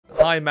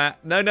Hi,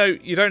 Matt. No, no,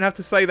 you don't have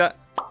to say that.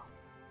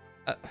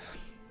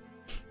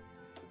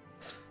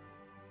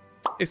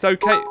 It's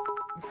okay.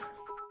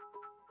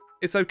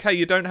 It's okay,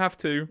 you don't have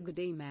to. Good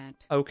day, Matt.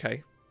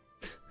 Okay.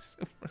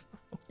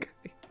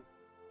 Okay.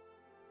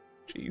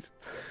 Jeez.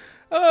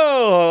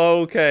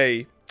 Oh,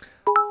 okay.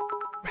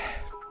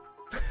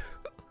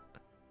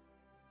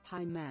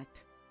 Hi,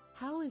 Matt.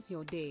 How is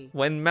your day?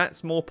 When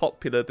Matt's more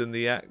popular than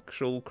the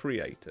actual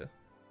creator.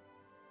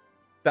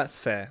 That's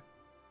fair.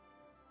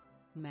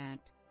 Matt,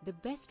 the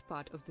best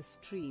part of the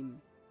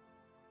stream.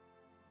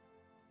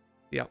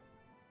 Yep.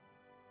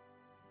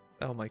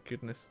 Oh my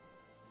goodness.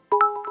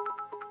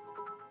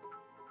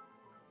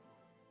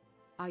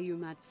 Are you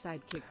Matt's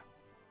sidekick?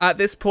 At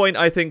this point,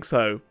 I think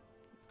so.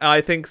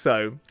 I think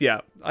so.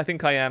 Yeah, I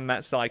think I am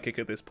Matt's sidekick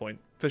at this point.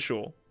 For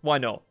sure. Why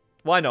not?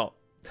 Why not?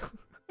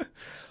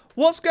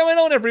 What's going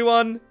on,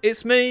 everyone?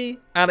 It's me,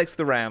 Alex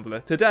the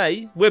Rambler.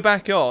 Today, we're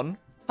back on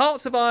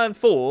Hearts of Iron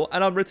 4,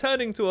 and I'm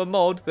returning to a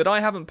mod that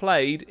I haven't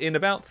played in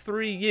about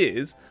 3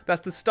 years.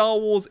 That's the Star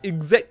Wars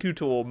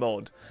Executor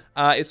mod.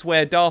 It's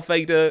where Darth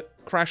Vader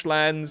crash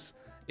lands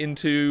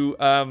into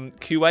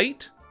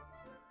Q8,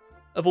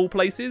 of all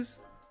places.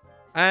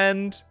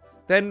 And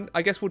then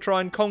I guess we'll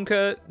try and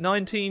conquer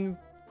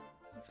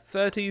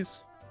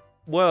 1930s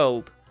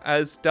world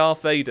as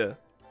Darth Vader.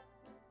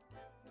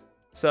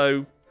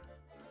 So,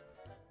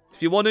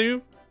 if you want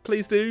to,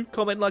 please do.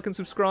 Comment, like, and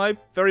subscribe.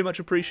 Very much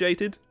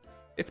appreciated.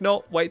 If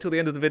not, wait till the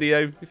end of the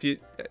video. If you,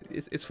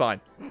 it's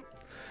fine.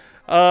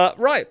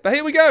 Right, but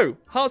here we go.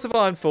 Hearts of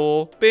Iron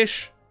 4.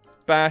 Bish,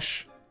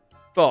 bash,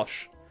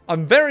 bosh.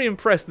 I'm very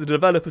impressed the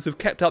developers have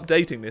kept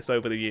updating this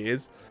over the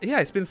years. Yeah,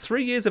 it's been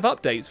 3 years of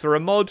updates for a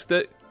mod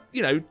that,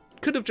 you know,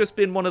 could have just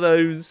been one of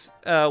those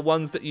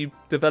ones that you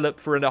develop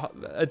for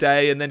a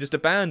day and then just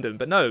abandon.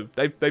 But no,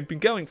 they've been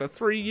going for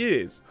 3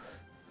 years.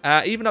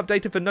 Even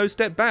updated for No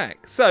Step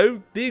Back.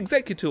 So, the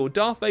Executor,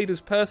 Darth Vader's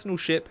personal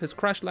ship, has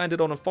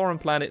crash-landed on a foreign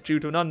planet due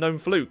to an unknown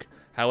fluke.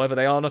 However,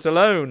 they are not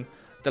alone.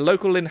 The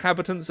local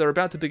inhabitants are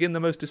about to begin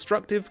the most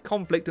destructive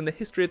conflict in the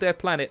history of their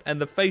planet,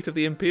 and the fate of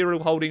the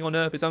Imperial holding on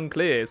Earth is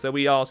unclear, so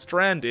we are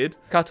stranded,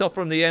 cut off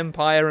from the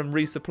Empire and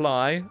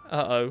resupply.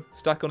 Uh-oh,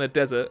 stuck on a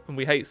desert, and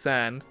we hate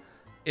sand.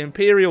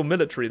 Imperial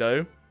military,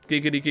 though.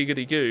 Giggity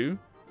giggity goo.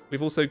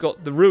 We've also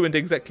got the ruined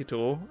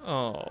Executor.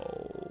 Oh.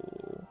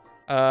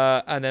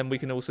 And then we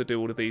can also do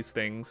all of these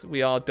things.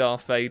 We are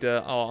Darth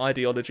Vader. Our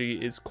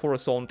ideology is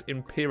Coruscant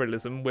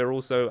imperialism. We're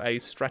also a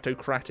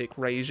stratocratic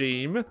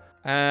regime.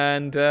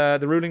 And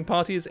the ruling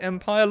party is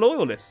Empire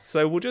loyalists.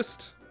 So we'll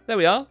just... There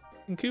we are.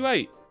 In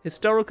Q8.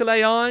 Historical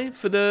AI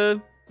for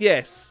the...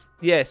 Yes.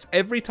 Yes.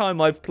 Every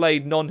time I've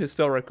played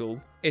non-historical,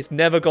 it's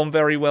never gone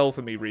very well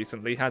for me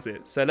recently, has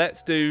it? So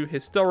let's do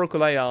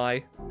historical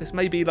AI. This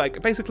may be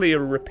like basically a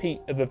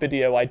repeat of a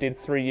video I did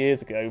 3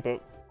 years ago,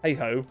 but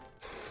hey-ho.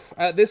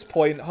 At this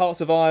point,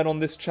 Hearts of Iron on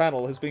this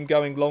channel has been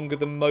going longer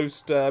than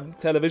most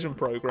television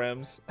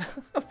programs.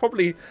 I've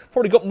probably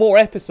got more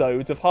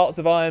episodes of Hearts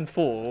of Iron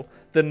 4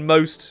 than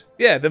most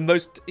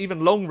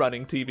even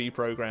long-running TV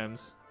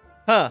programs.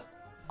 Huh.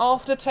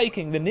 After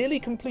taking the nearly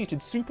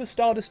completed Super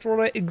Star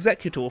Destroyer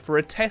Executor for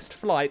a test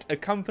flight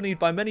accompanied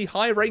by many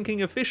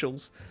high-ranking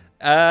officials,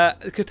 a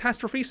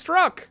catastrophe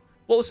struck.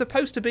 What was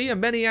supposed to be a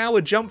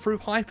many-hour jump through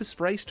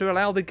hyperspace to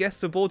allow the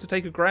guests aboard to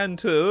take a grand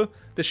tour,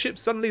 the ship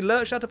suddenly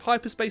lurched out of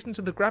hyperspace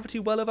into the gravity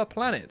well of our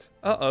planet.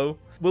 Uh-oh.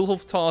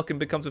 Wilhoff Tarkin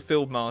becomes a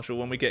field marshal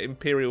when we get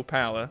Imperial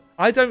power.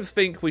 I don't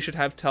think we should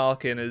have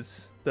Tarkin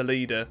as the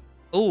leader.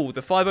 Ooh,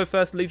 the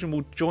 501st Legion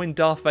will join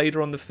Darth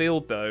Vader on the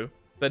field, though.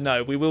 But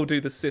no, we will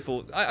do the Sith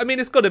Lord. I mean,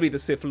 it's got to be the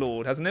Sith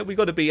Lord, hasn't it? We've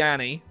got to be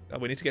Annie. Oh,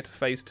 we need to get to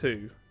phase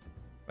 2.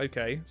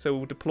 Okay, so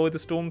we'll deploy the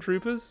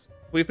Stormtroopers.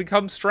 We've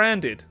become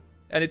stranded.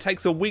 And it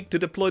takes a week to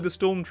deploy the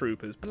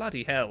Stormtroopers.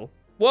 Bloody hell.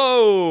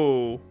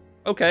 Whoa!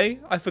 Okay,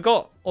 I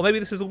forgot. Or maybe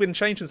this has all been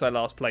changed since I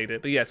last played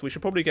it. But yes, we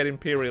should probably get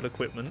Imperial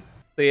equipment.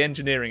 The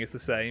engineering is the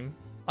same.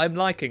 I'm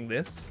liking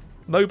this.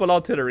 Mobile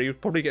artillery, we'll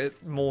probably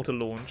get mortar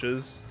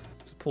launchers.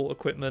 Support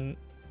equipment.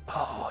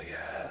 Oh,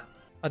 yeah.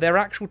 Are there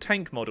actual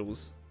tank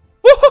models?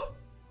 Woohoo!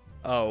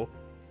 Oh,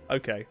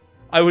 okay.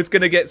 I was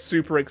going to get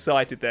super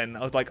excited then. I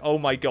was like, oh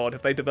my god,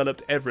 have they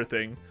developed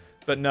everything?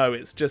 But no,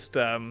 it's just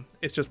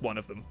one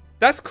of them.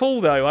 That's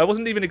cool, though. I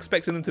wasn't even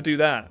expecting them to do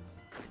that.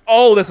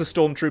 Oh, there's a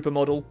Stormtrooper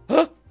model.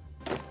 Huh?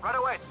 Right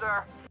away,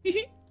 sir.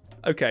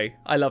 Okay,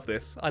 I love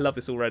this. I love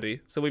this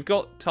already. So we've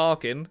got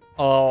Tarkin.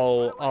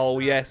 Oh,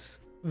 yes.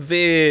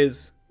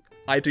 Veers.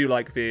 I do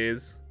like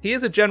Veers. He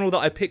is a general that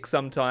I pick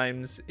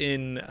sometimes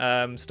in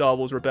Star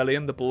Wars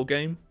Rebellion, the board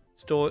game.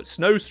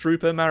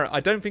 Snowtrooper. I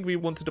don't think we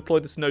want to deploy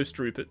the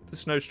Snowtrooper.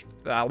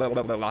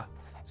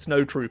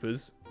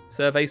 Snowtroopers.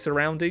 Survey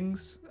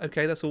surroundings.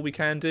 Okay, that's all we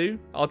can do.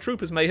 Our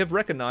troopers may have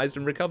recognised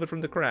and recovered from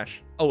the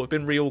crash. Oh, have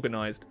been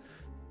reorganised.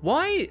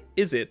 Why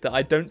is it that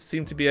I don't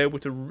seem to be able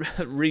to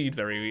read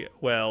very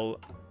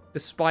well,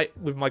 despite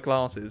with my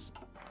glasses?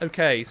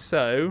 Okay,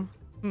 so...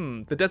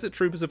 the desert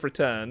troopers have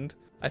returned.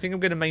 I think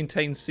I'm going to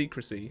maintain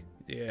secrecy.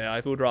 Yeah,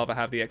 I would rather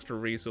have the extra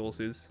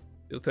resources.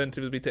 The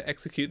alternative would be to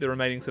execute the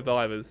remaining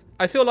survivors.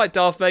 I feel like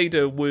Darth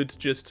Vader would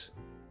just...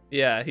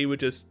 Yeah, he would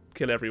just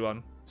kill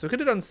everyone. So we could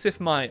have done Sith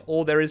Might,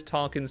 or there is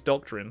Tarkin's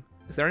Doctrine.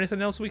 Is there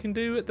anything else we can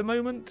do at the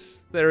moment?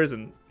 There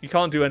isn't. You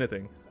can't do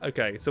anything.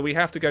 Okay, so we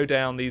have to go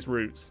down these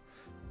routes.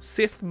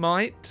 Sith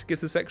Might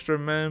gives us extra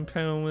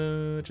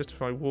manpower,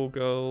 justify war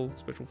goal,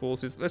 special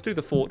forces. Let's do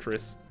the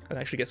Fortress and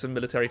actually get some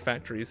military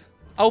factories.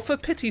 Oh, for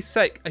pity's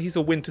sake, he's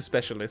a winter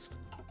specialist.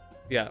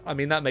 Yeah, I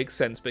mean, that makes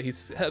sense, but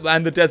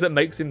and the desert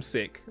makes him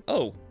sick.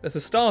 Oh, there's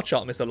a star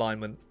chart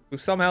misalignment. We've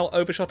somehow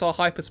overshot our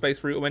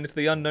hyperspace route and went into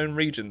the unknown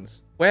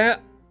regions. Where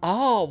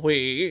are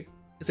we?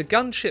 It's a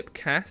gunship,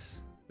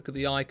 Cass. Look at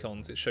the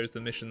icons, it shows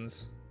the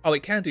missions. Oh,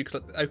 it can do,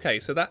 okay,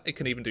 so that it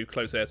can even do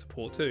close air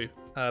support too.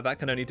 That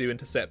can only do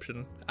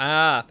interception.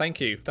 Ah,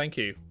 thank you, thank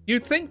you.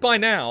 You'd think by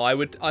now I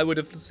would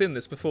have seen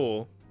this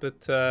before,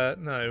 but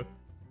no.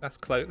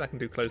 That can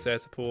do close air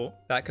support.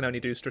 That can only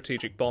do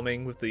strategic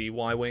bombing with the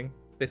Y-wing.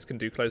 This can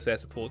do close air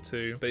support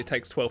too, but it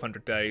takes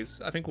 1,200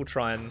 days. I think we'll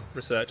try and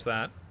research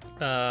that.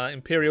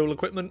 Imperial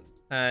equipment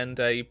and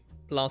a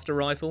blaster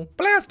rifle.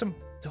 Blast them!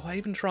 Do I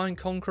even try and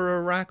conquer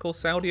Iraq or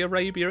Saudi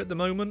Arabia at the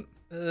moment?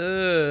 Am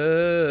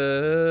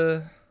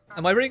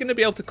I really going to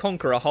be able to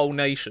conquer a whole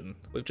nation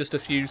with just a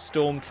few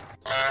stormtroops?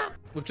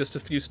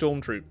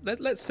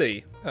 Let's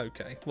see.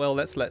 Okay, well,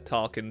 let's let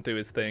Tarkin do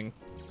his thing.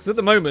 Because at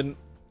the moment,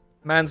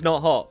 man's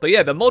not hot. But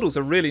yeah, the models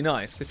are really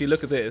nice if you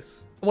look at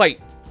this.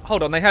 Wait.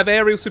 Hold on, they have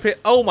aerial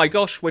superiority. Oh my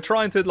gosh, we're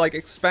trying to like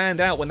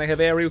expand out when they have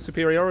aerial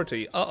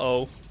superiority.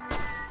 Uh-oh.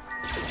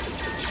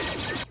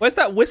 Where's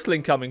that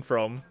whistling coming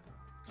from?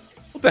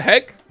 What the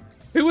heck?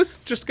 Who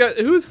was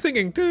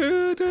singing?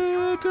 Where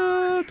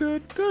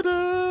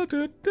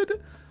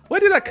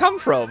did that come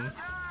from?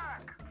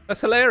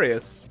 That's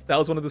hilarious. That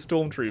was one of the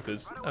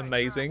stormtroopers.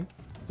 Amazing.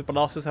 The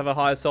blasters have a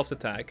higher soft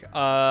attack.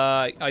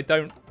 I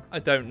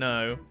don't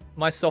know.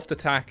 My soft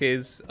attack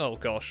is, oh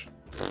gosh.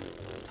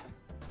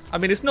 I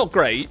mean, it's not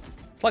great.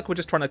 It's like we're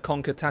just trying to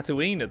conquer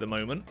Tatooine at the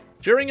moment.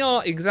 During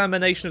our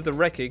examination of the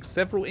wreckage,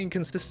 several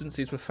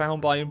inconsistencies were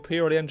found by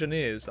Imperial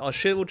engineers. Our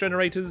ship's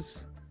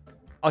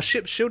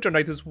shield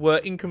generators were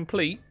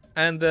incomplete,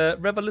 and the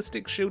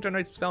revelistic shield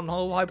generators found on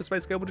whole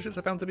hyperspace scale ships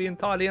are found to be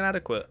entirely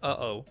inadequate.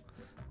 Uh-oh.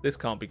 This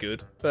can't be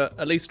good. But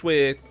at least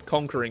we're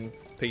conquering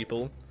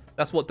people.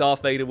 That's what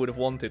Darth Vader would have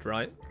wanted,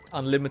 right?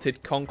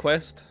 Unlimited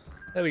conquest.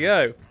 There we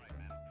go.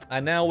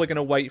 And now we're going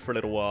to wait for a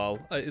little while.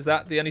 Is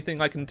that the only thing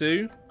I can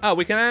do? Oh,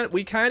 we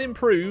can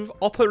improve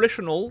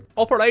operational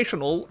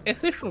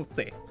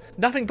efficiency.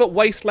 Nothing but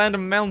wasteland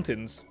and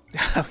mountains.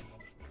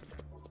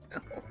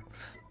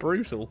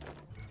 Brutal.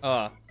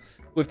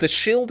 With the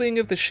shielding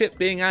of the ship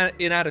being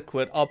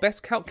inadequate, our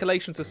best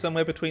calculations are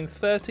somewhere between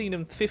 13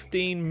 and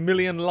 15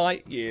 million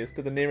light years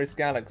to the nearest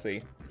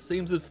galaxy. It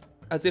seems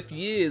as if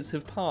years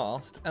have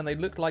passed, and they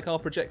look like our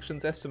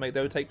projections estimate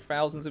they would take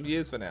thousands of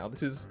years for now.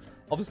 This is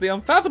obviously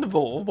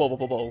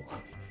unfathomable.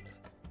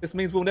 This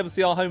means we'll never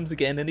see our homes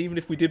again, and even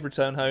if we did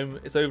return home,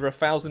 it's over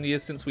 1,000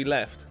 years since we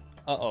left.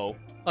 Uh-oh.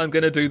 I'm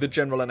going to do the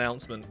general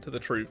announcement to the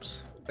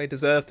troops. They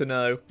deserve to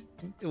know.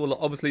 It will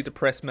obviously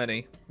depress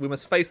many. We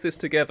must face this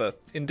together.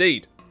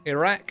 Indeed.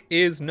 Iraq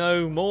is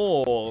no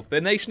more.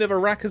 The nation of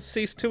Iraq has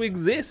ceased to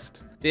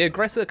exist. The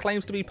aggressor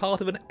claims to be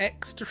part of an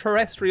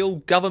extraterrestrial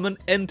government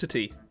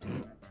entity.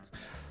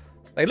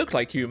 They look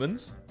like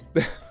humans.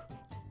 The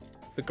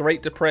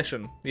Great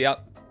Depression.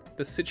 Yep.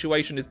 The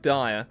situation is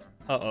dire.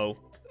 Uh-oh.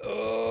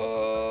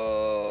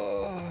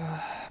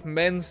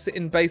 Men sit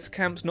in base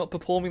camps not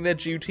performing their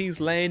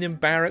duties, laying in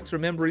barracks,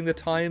 remembering the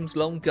times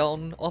long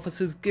gone.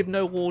 Officers give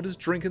no orders,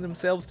 drinking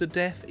themselves to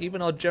death. Even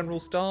our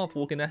general staff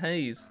walk in a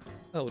haze.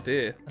 Oh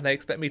dear. And they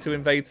expect me to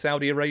invade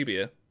Saudi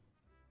Arabia.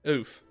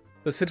 Oof.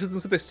 The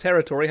citizens of this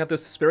territory have the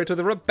spirit of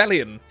the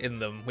rebellion in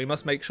them. We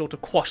must make sure to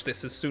quash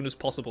this as soon as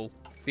possible.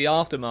 The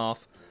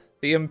aftermath.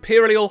 The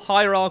imperial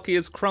hierarchy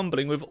is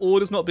crumbling, with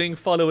orders not being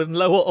followed and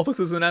lower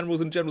officers and admirals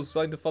and generals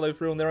deciding to follow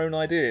through on their own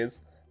ideas.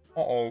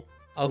 Uh-oh.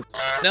 Oh,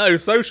 no,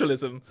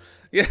 socialism.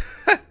 Yeah.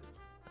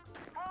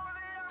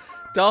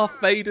 Darth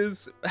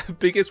Vader's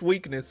biggest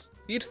weakness.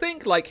 You'd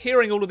think, like,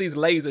 hearing all of these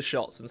laser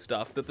shots and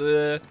stuff, that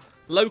the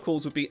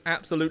locals would be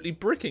absolutely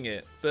bricking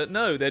it. But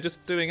no, they're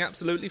just doing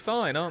absolutely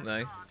fine, aren't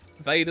they?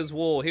 Vader's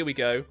War, here we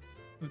go.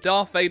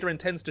 Darth Vader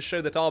intends to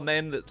show that our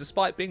men, that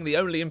despite being the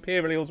only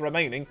Imperials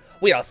remaining,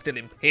 we are still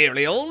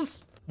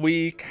Imperials.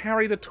 We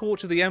carry the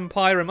torch of the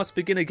Empire and must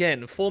begin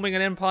again, forming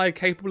an empire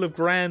capable of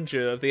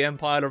grandeur of the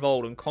Empire of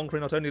old and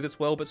conquering not only this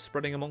world but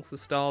spreading amongst the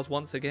stars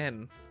once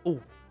again.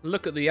 Ooh,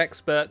 look at the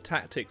expert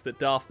tactics that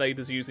Darth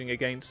Vader's using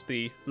against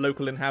the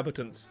local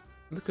inhabitants.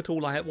 Look at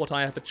what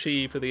I have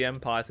achieved for the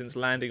Empire since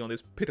landing on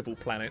this pitiful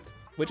planet.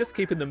 We're just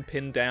keeping them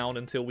pinned down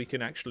until we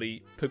can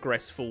actually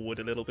progress forward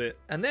a little bit.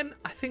 And then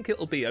I think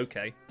it'll be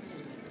okay.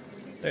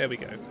 There we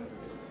go.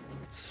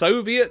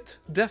 Soviet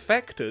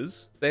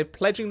defectors. They're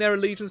pledging their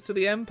allegiance to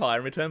the Empire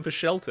in return for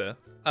shelter.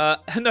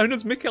 Known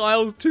as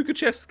Mikhail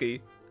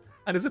Tukhachevsky.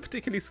 And is a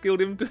particularly skilled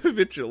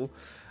individual.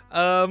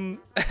 Yeah.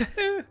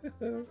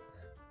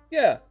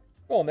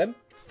 Go on then.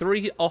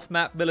 3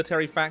 off-map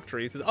military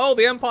factories. Oh,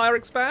 the Empire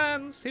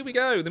expands! Here we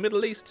go. The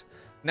Middle East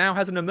now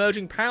has an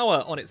emerging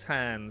power on its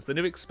hands. The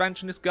new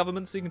expansionist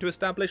government seeking to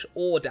establish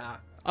order.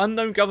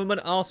 Unknown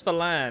government asks for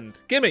land.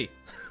 Gimme!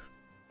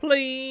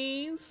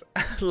 Please!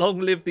 Long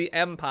live the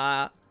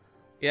Empire.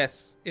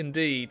 Yes,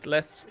 indeed.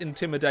 Let's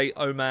intimidate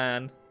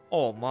Oman.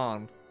 Oh,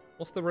 man.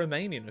 What's the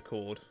Romanian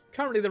Accord?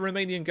 Currently, the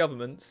Romanian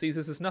government sees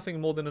this as nothing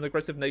more than an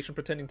aggressive nation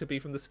pretending to be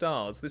from the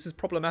stars. This is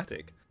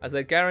problematic, as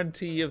their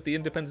guarantee of the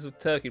independence of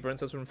Turkey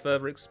prevents us from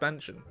further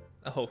expansion.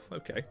 Oh,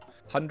 okay.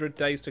 100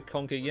 days to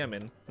conquer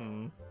Yemen.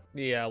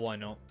 Yeah, why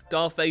not?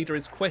 Darth Vader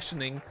is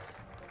questioning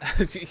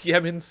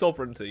Yemen's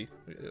sovereignty,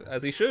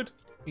 as he should.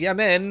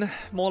 Yemen,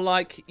 more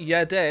like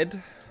you're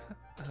dead.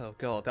 Oh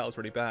god, that was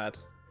really bad.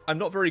 I'm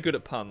not very good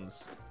at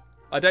puns.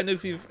 I don't know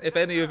if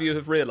any of you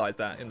have realised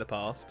that in the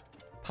past.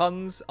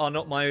 Puns are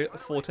not my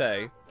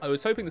forte. I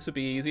was hoping this would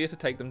be easier to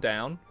take them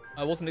down.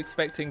 I wasn't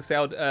expecting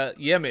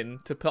Yemen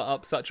to put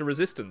up such a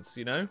resistance,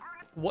 you know?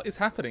 What is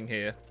happening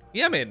here?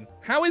 Yemen!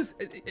 How is...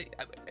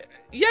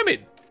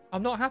 Yemen!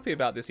 I'm not happy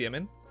about this,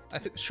 Yemen.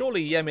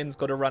 Surely Yemen's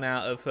got to run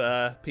out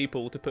of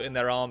people to put in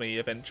their army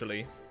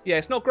eventually. Yeah,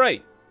 it's not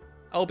great.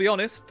 I'll be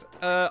honest.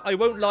 I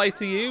won't lie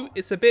to you.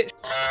 It's a bit...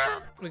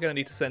 We're going to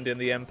need to send in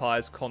the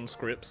Empire's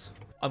conscripts.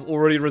 I'm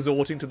already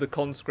resorting to the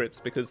conscripts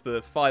because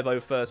the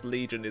 501st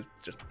Legion is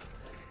just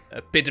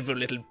a pitiful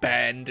little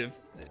band of...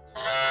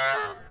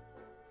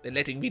 They're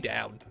letting me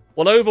down.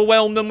 We'll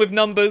overwhelm them with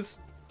numbers.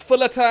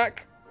 Full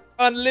attack.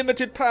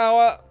 Unlimited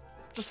power.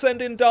 Just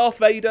send in Darth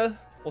Vader.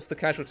 What's the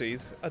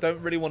casualties? I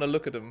don't really want to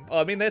look at them.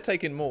 Oh, I mean, they're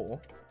taking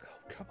more. Oh,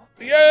 come on.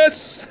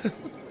 Yes!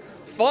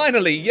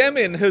 Finally,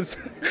 Yemen has...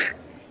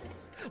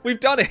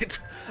 We've done it.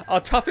 Our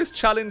toughest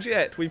challenge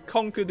yet. We've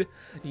conquered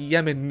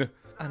Yemen.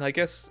 And I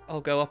guess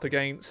I'll go up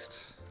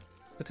against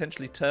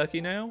potentially Turkey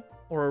now,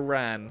 or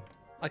Iran.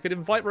 I could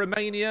invite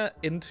Romania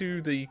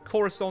into the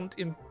Coruscant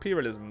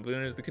imperialism.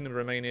 Known as the Kingdom of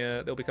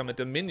Romania, they'll become a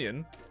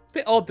dominion.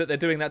 Bit odd that they're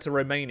doing that to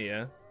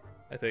Romania,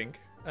 I think.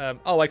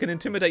 Oh, I can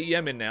intimidate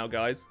Yemen now,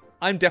 guys.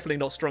 I'm definitely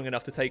not strong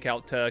enough to take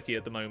out Turkey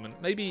at the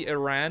moment. Maybe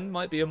Iran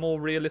might be a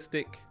more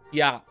realistic...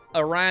 Yeah,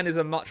 Iran is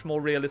a much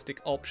more realistic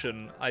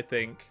option, I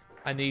think.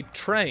 I need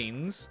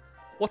trains.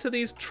 What are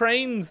these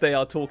trains they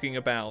are talking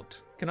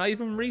about? Can I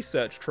even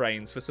research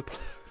trains for supply?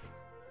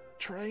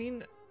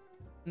 Train?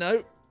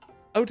 No.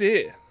 Oh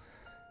dear.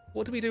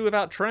 What do we do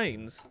without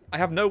trains? I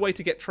have no way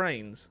to get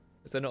trains.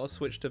 Is there not a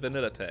switch to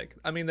vanilla tech?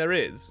 I mean, there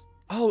is.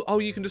 Oh,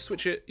 you can just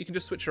switch it. You can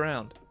just switch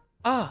around.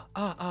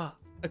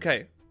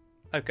 Okay.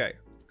 Okay.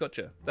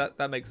 Gotcha.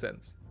 That makes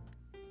sense.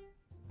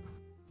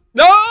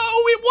 No!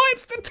 It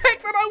wipes the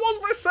tech that I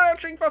was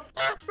researching, for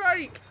fuck's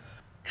sake!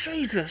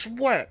 Jesus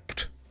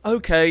wept.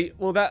 Okay,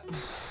 well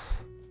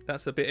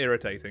that's a bit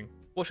irritating.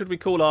 What should we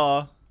call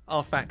our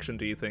faction,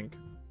 do you think?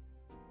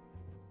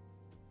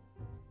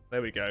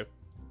 There we go.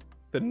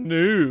 The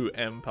new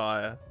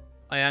Empire.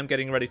 I am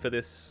getting ready for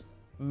this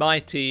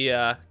mighty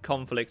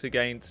conflict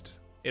against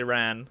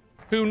Iran.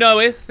 Who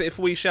knoweth if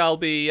we shall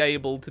be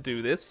able to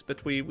do this,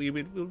 but we'll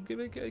give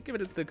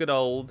it the good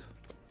old...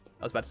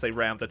 I was about to say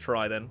Rambler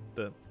try then,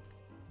 but...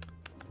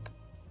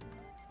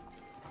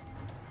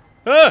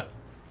 Ah!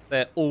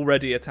 They're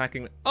already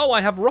attacking... Oh,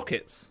 I have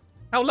rockets.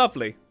 How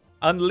lovely.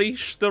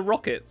 Unleash the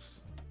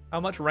rockets. How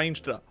much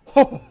range do...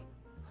 Oh!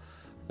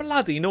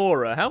 Bloody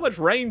Nora, how much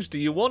range do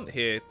you want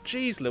here?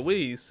 Jeez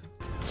Louise.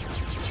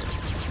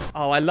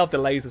 Oh, I love the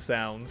laser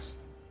sounds.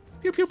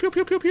 Pew, pew, pew,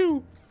 pew, pew,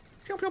 pew.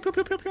 Pew, pew, pew,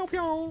 pew, pew, pew,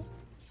 pew.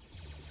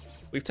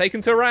 We've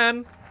taken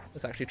Tehran.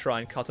 Let's actually try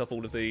and cut off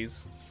all of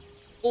these.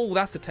 Oh,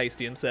 that's a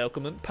tasty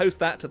encirclement. Post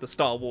that to the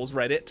Star Wars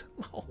Reddit.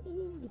 Oh.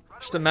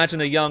 Just imagine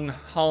a young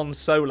Han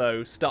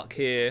Solo stuck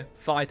here,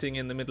 fighting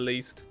in the Middle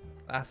East.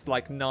 That's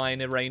like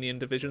 9 Iranian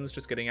divisions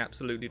just getting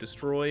absolutely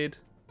destroyed.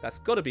 That's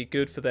got to be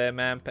good for their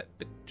manpower.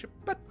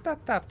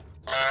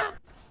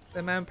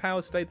 Their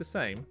manpower stayed the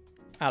same.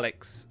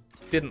 Alex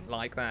didn't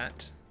like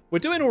that. We're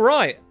doing all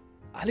right.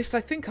 At least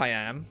I think I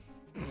am.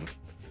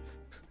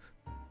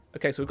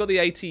 Okay, so we've got the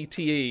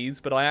ATTEs,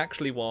 but I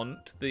actually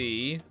want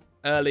the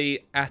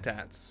early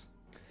ATATs.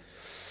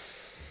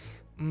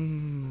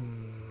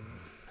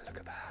 Look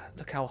at that.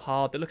 Look how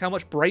hard. Look how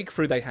much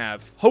breakthrough they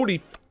have.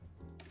 Holy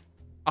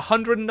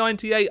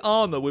 198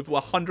 armor with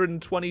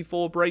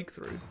 124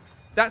 breakthrough.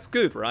 That's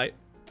good, right?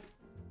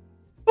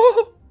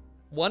 Oh,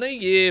 1 a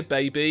year,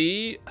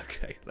 baby.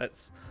 Okay,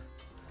 let's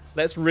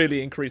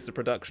really increase the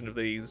production of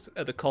these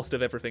at the cost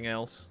of everything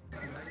else.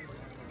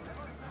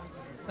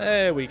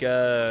 There we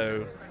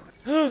go.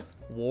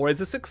 War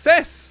is a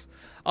success.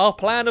 Our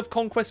plan of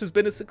conquest has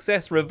been a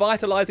success,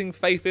 revitalizing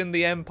faith in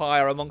the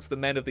Empire amongst the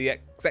men of the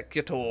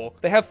Executor.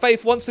 They have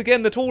faith once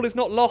again that all is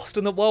not lost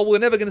and that while we're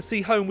never going to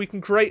see home, we can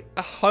create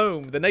a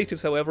home. The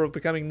natives, however, are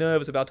becoming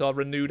nervous about our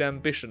renewed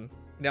ambition.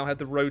 We now have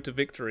the road to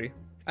victory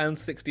and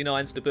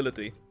 69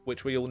 stability,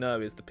 which we all know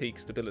is the peak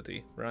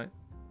stability, right?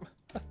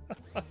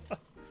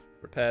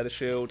 Repair the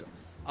shield.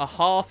 A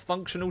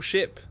half-functional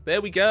ship.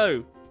 There we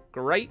go.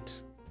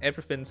 Great.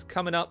 Everything's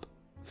coming up.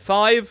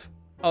 5.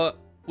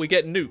 We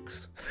get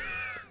nukes.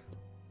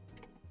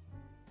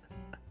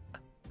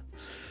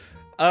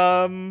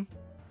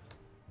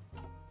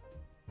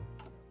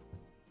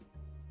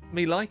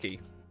 Me likey.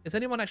 Is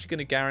anyone actually going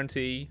to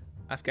guarantee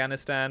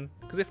Afghanistan?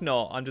 Because if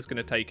not, I'm just going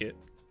to take it.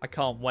 I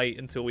can't wait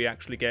until we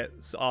actually get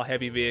our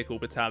heavy vehicle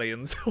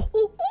battalions.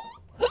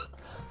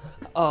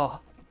 Oh.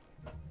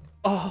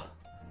 Oh.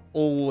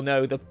 Oh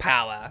no, the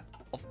power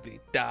of the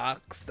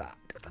dark side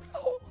of the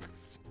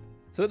force.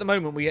 So at the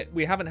moment,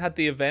 we haven't had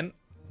the event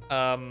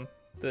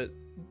that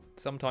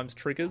sometimes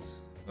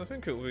triggers. I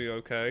think it will be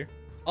okay.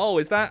 Oh,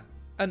 is that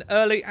an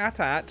early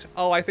AT-AT?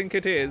 Oh, I think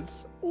it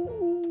is.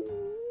 Ooh.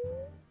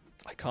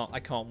 I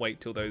can't wait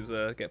till those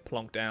get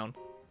plonked down.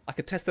 I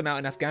could test them out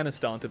in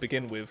Afghanistan to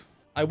begin with.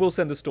 I will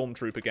send the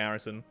stormtrooper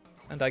garrison.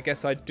 And I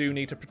guess I do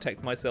need to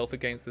protect myself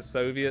against the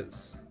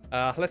Soviets.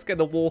 Let's get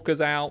the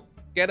walkers out.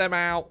 Get them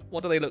out.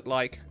 What do they look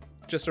like?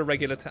 Just a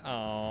regular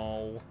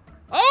Oh.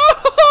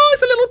 Oh,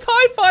 it's a little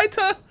TIE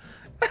fighter.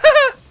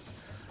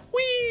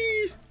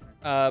 Whee!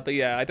 But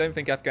yeah, I don't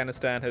think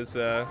Afghanistan has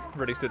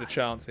really stood a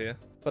chance here.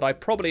 But I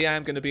probably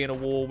am going to be in a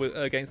war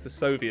against the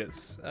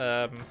Soviets.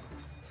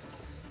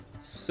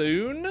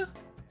 Soon.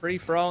 Free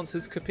France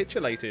has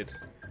capitulated.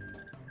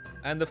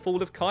 And the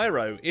fall of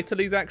Cairo.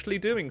 Italy's actually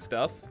doing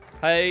stuff.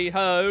 Hey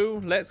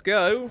ho, let's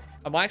go.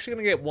 Am I actually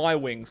going to get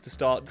Y-Wings to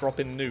start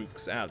dropping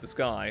nukes out of the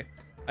sky?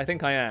 I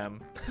think I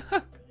am.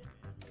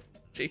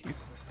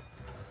 Jeez.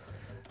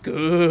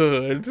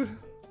 Good.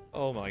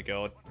 Oh my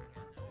god.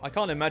 I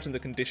can't imagine the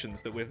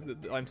conditions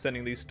that I'm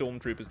sending these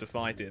stormtroopers to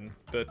fight in.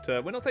 But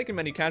we're not taking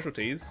many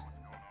casualties,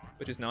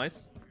 which is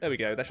nice. There we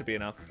go, that should be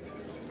enough.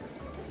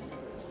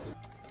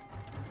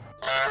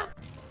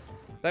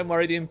 Don't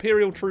worry, the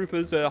Imperial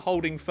troopers are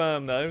holding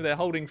firm, though. They're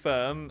holding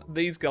firm.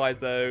 These guys,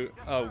 though...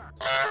 Oh,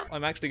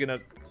 I'm actually going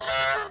to...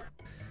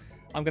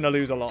 I'm going to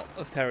lose a lot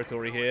of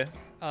territory here.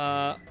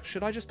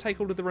 Should I just take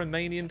all of the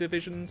Romanian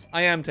divisions?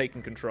 I am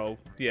taking control,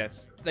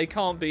 yes. They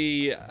can't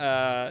be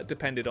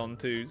depended on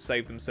to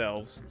save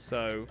themselves,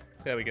 so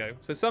there we go.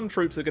 So some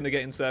troops are going to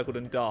get encircled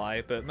and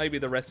die, but maybe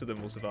the rest of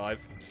them will survive.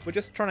 We're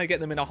just trying to get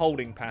them in a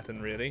holding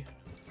pattern, really.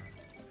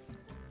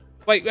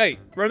 Wait.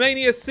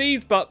 Romania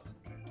seized, but...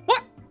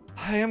 What?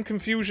 I am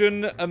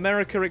confusion.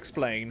 America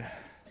explain.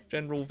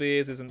 General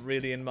Veers isn't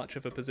really in much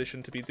of a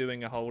position to be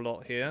doing a whole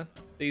lot here.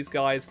 These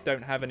guys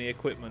don't have any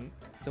equipment.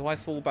 Do I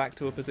fall back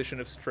to a position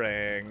of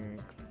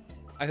strength?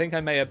 I think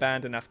I may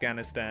abandon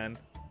Afghanistan.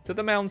 To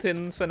the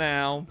mountains for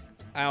now.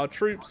 Our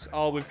troops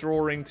are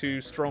withdrawing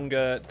to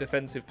stronger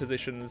defensive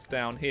positions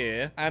down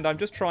here. And I'm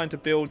just trying to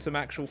build some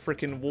actual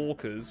frickin'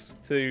 walkers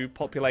to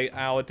populate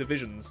our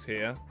divisions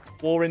here.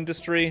 War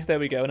industry, there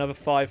we go, another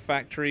 5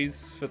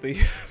 factories for the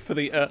for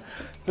the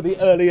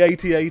early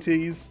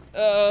 80s.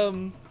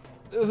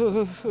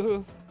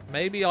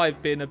 Maybe I've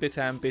been a bit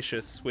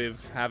ambitious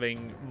with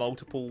having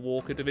multiple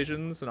walker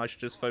divisions, and I should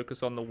just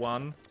focus on the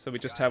one. So we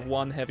just have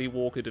one heavy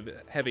walker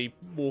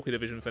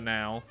division for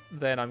now.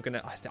 Then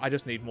I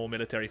just need more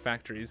military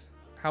factories.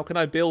 How can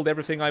I build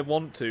everything I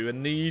want to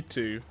and need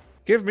to?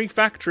 Give me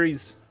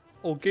factories,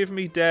 or give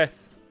me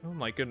death. Oh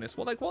my goodness,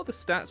 what are the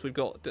stats we've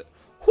got?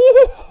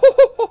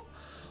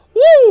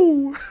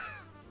 Woo!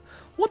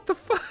 What the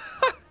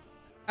fuck?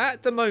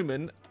 At the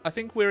moment, I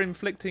think we're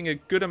inflicting a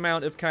good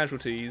amount of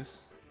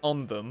casualties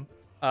on them.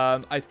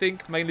 I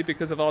think mainly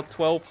because of our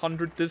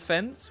 1200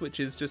 defense, which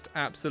is just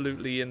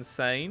absolutely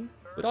insane.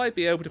 Would I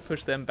be able to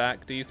push them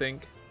back, do you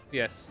think?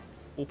 Yes.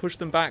 We'll push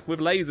them back with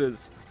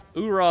lasers.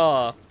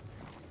 Hoorah!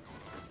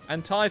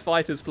 And TIE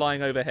fighters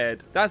flying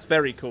overhead. That's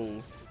very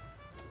cool.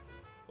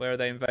 Where are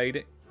they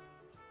invading?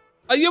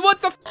 Are you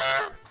what the f?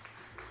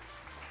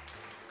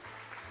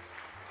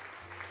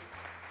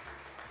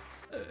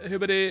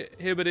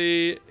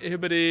 Hibbity,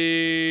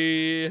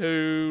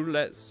 who?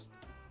 Let's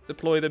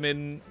deploy them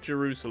in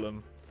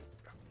Jerusalem.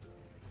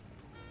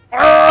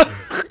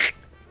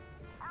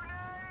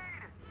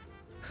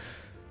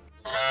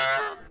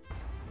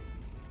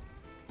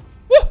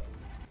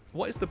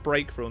 What is the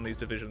breakthrough on these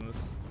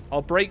divisions?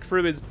 Our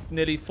breakthrough is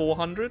nearly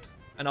 400,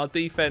 and our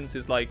defense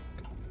is like,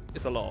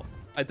 it's a lot.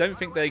 I don't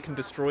think they can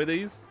destroy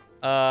these.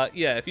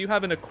 Yeah, if you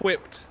have an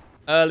equipped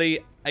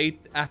early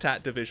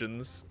AT-AT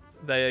divisions,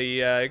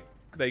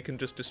 they can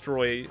just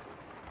destroy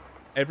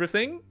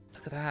everything.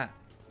 Look at that.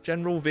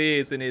 General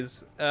Veers in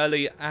his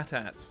early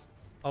AT-ATs.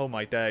 Oh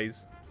my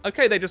days.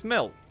 Okay, they just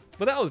melt.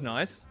 But that was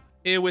nice.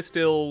 Here we're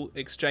still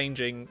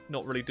exchanging,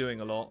 not really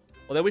doing a lot.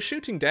 Although we're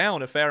shooting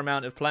down a fair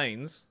amount of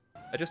planes.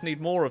 I just need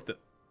more of them.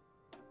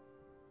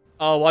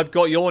 Oh, I've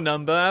got your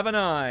number, haven't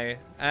I?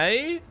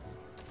 Eh?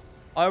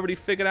 I already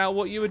figured out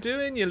what you were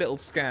doing, you little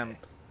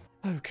scamp.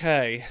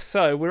 Okay,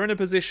 so we're in a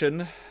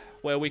position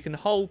where we can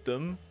hold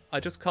them. I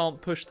just can't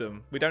push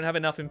them. We don't have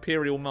enough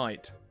Imperial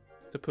might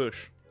to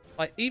push.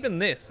 Like, even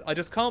this, I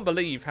just can't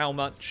believe how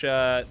much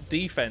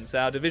defense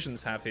our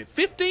divisions have here.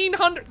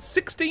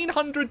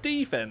 1,600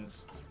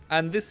 defense!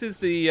 And this is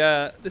the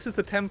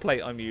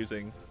template I'm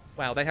using.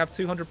 Wow, they have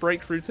 200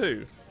 breakthrough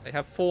too. They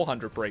have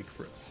 400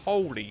 breakthrough.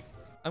 Holy.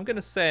 I'm going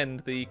to send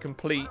the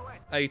complete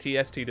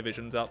AT-ST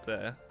divisions up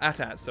there.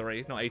 AT-ATs,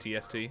 sorry. Not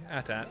AT-ST.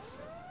 AT-ATs.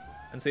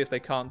 And see if they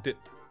can't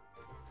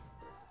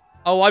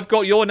Oh, I've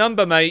got your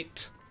number,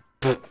 mate.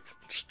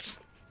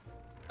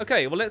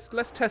 Okay, well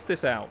let's test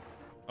this out.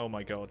 Oh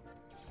my god.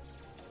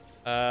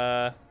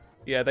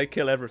 Yeah, they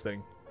kill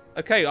everything.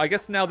 Okay, I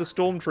guess now the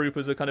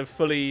stormtroopers are kind of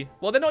fully...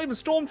 Well, they're not even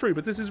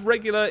stormtroopers. This is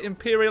regular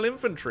Imperial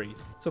infantry,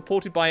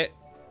 supported by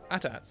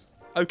AT-ATs.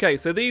 Okay,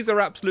 so these are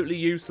absolutely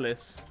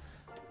useless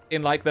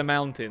in, like, the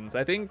mountains.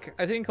 I think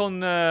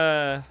on...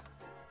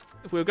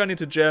 if we were going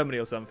into Germany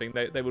or something,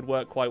 they would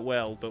work quite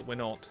well, but we're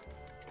not.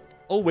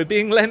 Oh, we're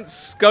being lent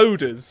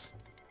Skodas.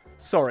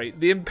 Sorry,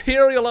 the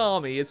Imperial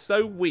Army is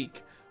so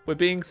weak, we're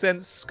being sent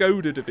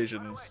Skoda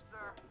divisions.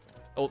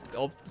 Or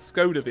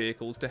Skoda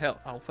vehicles to help.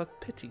 Oh, for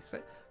pity's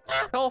sake.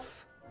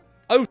 Off.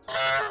 Oh.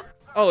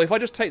 Oh, if I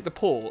just take the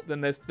port, then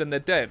they're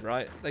dead,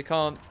 right? They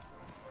can't...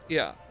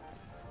 Yeah.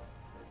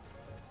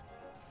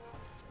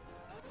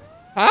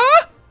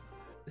 Huh?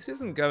 This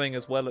isn't going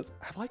as well as...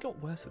 Have I got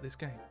worse at this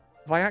game?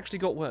 Have I actually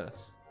got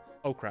worse?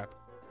 Oh, crap.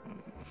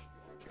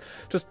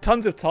 Just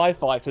tons of TIE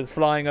fighters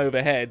flying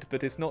overhead,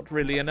 but it's not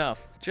really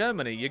enough.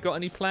 Germany, you got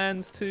any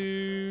plans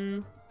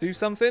to do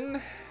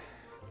something?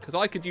 Because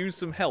I could use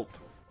some help.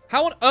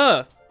 How on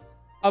earth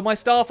are my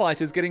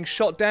starfighters getting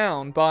shot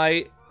down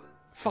by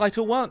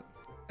Fighter 1?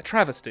 A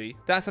travesty.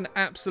 That's an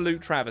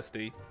absolute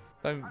travesty.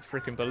 Don't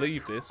freaking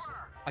believe this.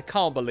 I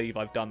can't believe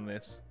I've done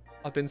this.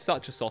 I've been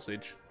such a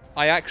sausage.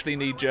 I actually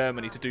need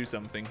Germany to do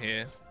something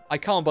here. I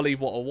can't believe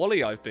what a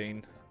wally I've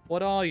been.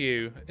 What are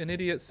you? An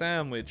idiot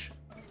sandwich.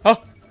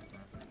 Oh!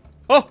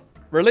 Oh!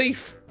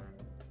 Relief!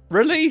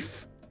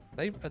 Relief!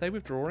 Are they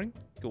withdrawing?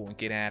 Go on,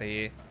 get out of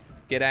here.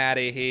 Get out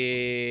of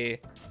here.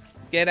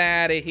 Get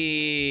out of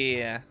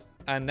here.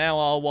 And now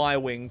our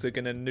Y-Wings are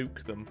going to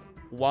nuke them.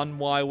 One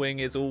Y-Wing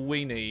is all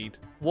we need.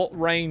 What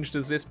range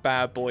does this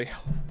bad boy...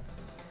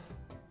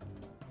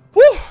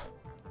 Woo!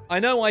 I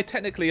know I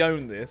technically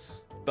own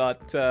this,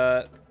 but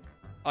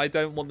I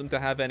don't want them to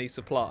have any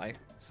supply,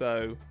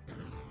 so...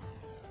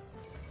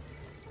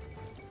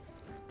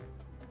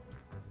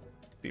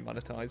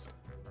 Demonetized.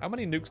 How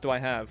many nukes do I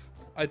have?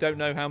 I don't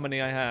know how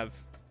many I have.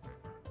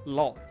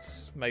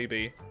 Lots,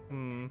 maybe.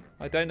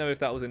 I don't know if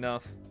that was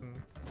enough.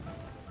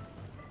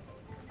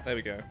 There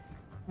we go.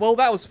 Well,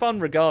 that was fun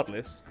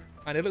regardless.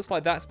 And it looks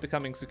like that's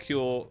becoming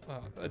secure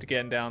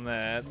again down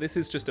there. This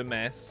is just a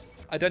mess.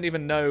 I don't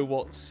even know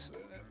what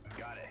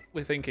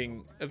we're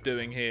thinking of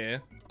doing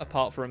here.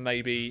 Apart from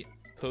maybe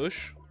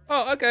push.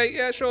 Oh, okay.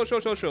 Yeah, sure.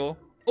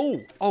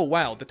 Oh,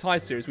 wow. The TIE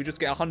series. We just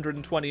get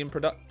 120 in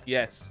production.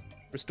 Yes.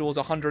 Restores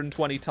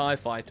 120 TIE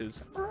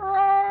fighters.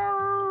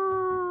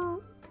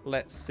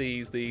 Let's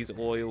seize these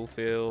oil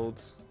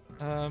fields.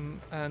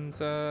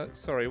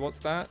 Sorry, what's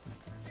that?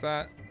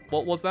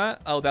 What was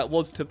that? Oh, that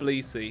was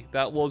Tbilisi.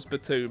 That was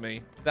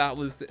Batumi. That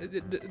was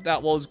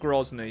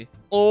Grozny.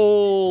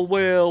 All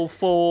will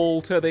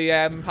fall to the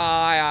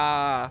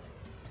Empire.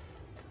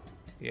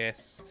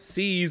 Yes.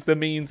 Seize the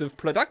means of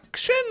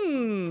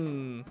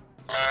production.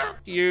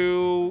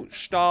 You,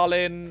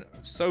 Stalin,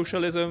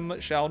 socialism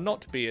shall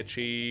not be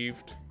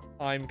achieved.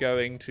 I'm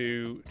going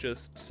to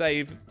just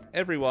save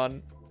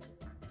everyone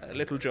a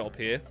little job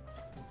here.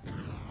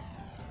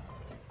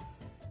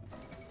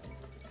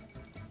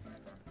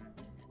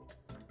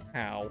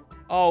 Ow.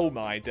 Oh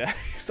my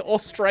days.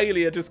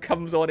 Australia just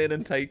comes on in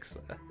and takes...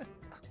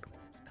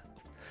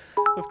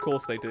 Of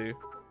course they do.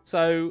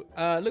 So,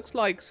 looks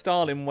like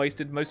Stalin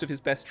wasted most of his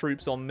best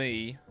troops on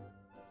me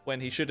when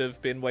he should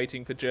have been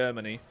waiting for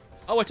Germany.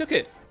 Oh, I took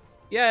it!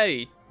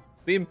 Yay!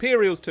 The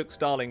Imperials took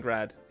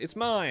Stalingrad. It's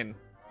mine.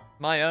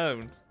 My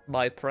own.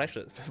 My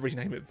precious.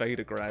 Rename it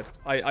Vadergrad.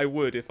 I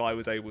would if I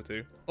was able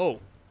to. Oh.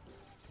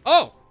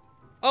 Oh!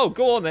 Oh,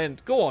 go on then.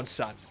 Go on,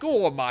 son.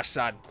 Go on, my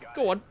son.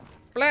 Go on.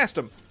 Blast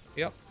them.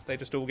 Yep, they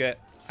just all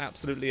get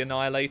absolutely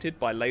annihilated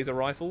by laser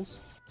rifles.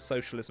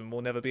 Socialism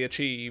will never be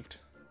achieved.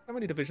 How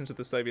many divisions of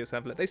the Soviets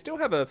have left? They still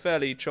have a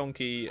fairly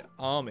chonky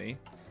army.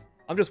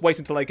 I'm just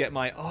waiting until I get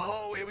my...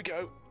 Oh, here we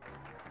go.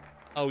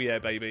 Oh, yeah,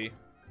 baby.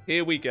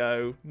 Here we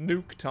go.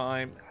 Nuke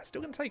time. It's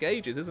still going to take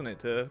ages, isn't it,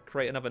 to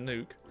create another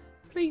nuke?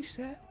 Please,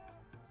 sir.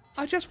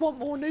 I just want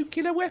more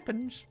nuclear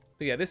weapons.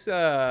 But yeah, this,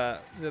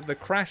 the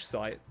crash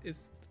site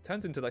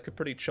turns into like a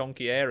pretty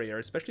chonky area,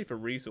 especially for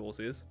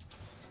resources.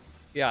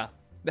 Yeah.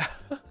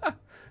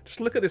 Just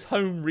look at this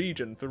home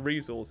region for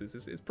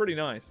resources. It's pretty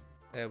nice.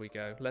 There we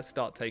go. Let's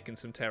start taking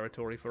some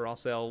territory for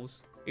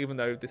ourselves, even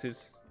though this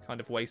is kind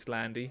of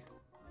wastelandy.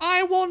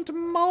 I want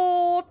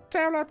more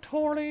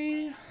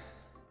territory.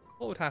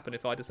 What would happen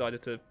if I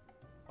decided to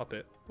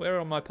puppet?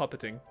 Where am I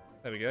puppeting?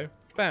 There we go.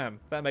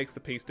 Bam. That makes the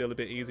peace deal a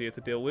bit easier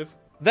to deal with.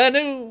 The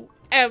new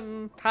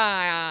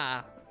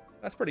empire.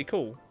 That's pretty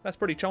cool. That's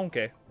pretty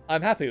chonky.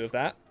 I'm happy with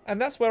that. And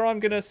that's where I'm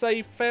going to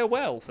say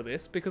farewell for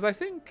this, because I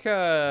think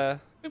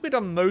we've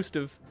done most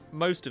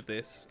of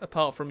this,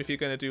 apart from if you're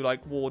going to do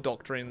like war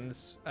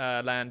doctrines,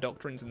 land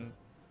doctrines, and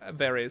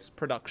various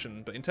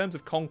production. But in terms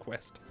of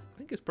conquest, I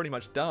think it's pretty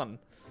much done.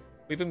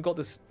 We've even got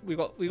this. We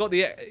got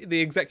the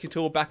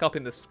Executor back up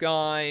in the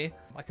sky.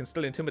 I can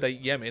still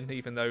intimidate Yemen,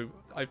 even though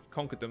I've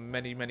conquered them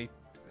many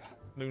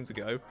moons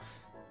ago.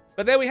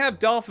 But there we have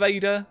Darth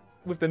Vader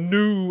with the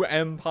new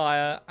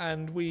empire,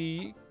 and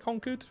we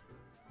conquered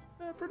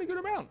pretty good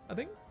amount, I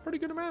think. Pretty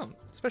good amount.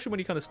 Especially when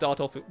you kind of start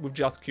off with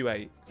just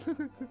Q8.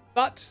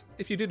 But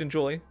if you did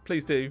enjoy,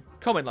 please do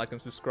comment, like,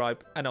 and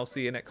subscribe, and I'll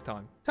see you next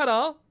time.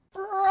 Ta-da!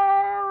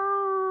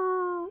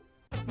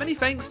 Many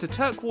thanks to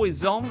Turquoise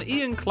Zom,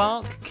 Ian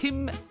Clark,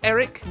 Kim,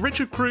 Eric,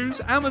 Richard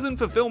Cruz, Amazon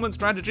Fulfillment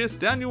Strategist,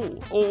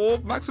 Daniel Orr,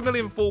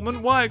 Maximilian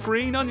Foreman, Wyatt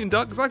Green, Onion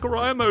Duck,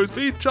 Zachariah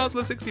Mosby,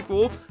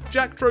 Chancellor64,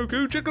 Jack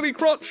Troku, Jiggly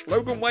Crotch,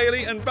 Logan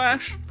Whaley, and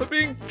Bash for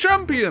being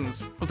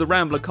champions of the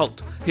Rambler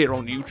cult here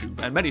on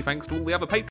YouTube. And many thanks to all the other patrons